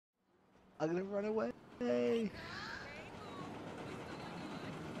I'm gonna run away.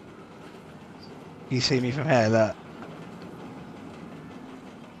 You see me from here, look.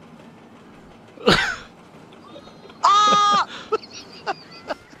 Ah!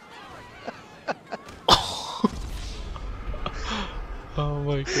 Oh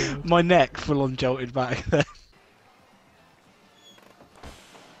my god. My neck full on jolted back then.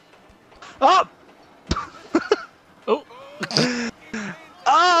 Oh! Oh!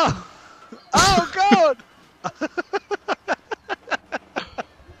 Oh! Oh god!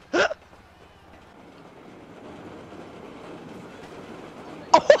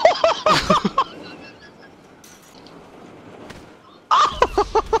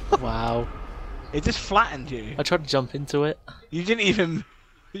 Wow. It just flattened you. I tried to jump into it. You didn't even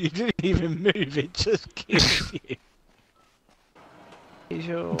move, it just killed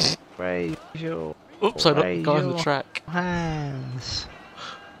you. Raise your Oops, I knocked the guy on the track. hands.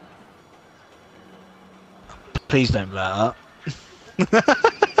 Please don't blow it up.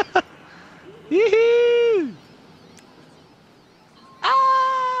 Yoo-hoo!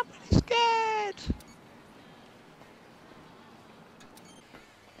 Ah, I'm really scared.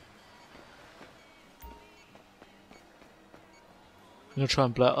 I'm gonna try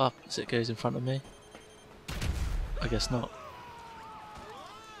and blow it up as it goes in front of me. I guess not.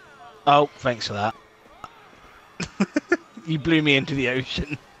 Oh, thanks for that. You blew me into the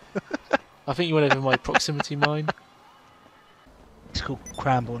ocean. I think you went over my proximity mine. It's called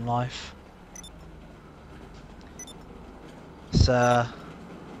Cranbourne Life. It's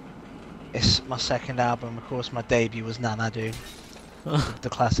my second album. Of course, my debut was Nana Doon. The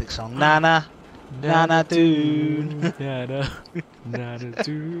classic song. Nana. Nana Doon. Nana. Nana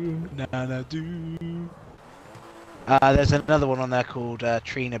Doon. Nana Doon. There's another one on there called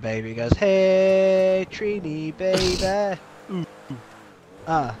Trina Baby. It goes, hey, Trini Baby. Ooh.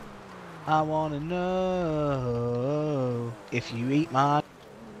 I wanna know if you eat my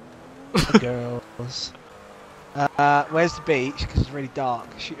girls. Where's the beach? Because it's really dark.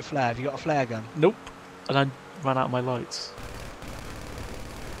 Shoot a flare. Have you got a flare gun? Nope. And I ran out of my lights.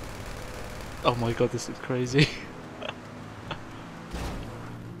 Oh my god, this is crazy.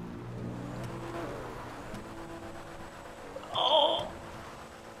 Oh.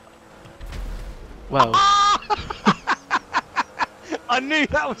 Well. I knew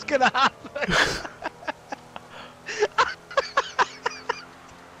that was gonna happen.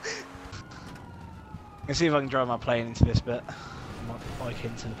 Let's see if I can drive my plane into this bit. My bike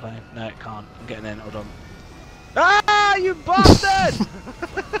into the plane. No, it can't. I'm getting in. Hold on. Ah, you bastard!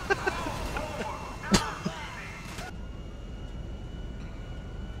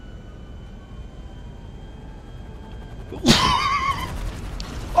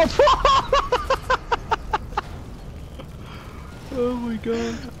 Oh my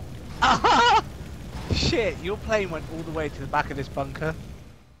god. Shit, your plane went all the way to the back of this bunker.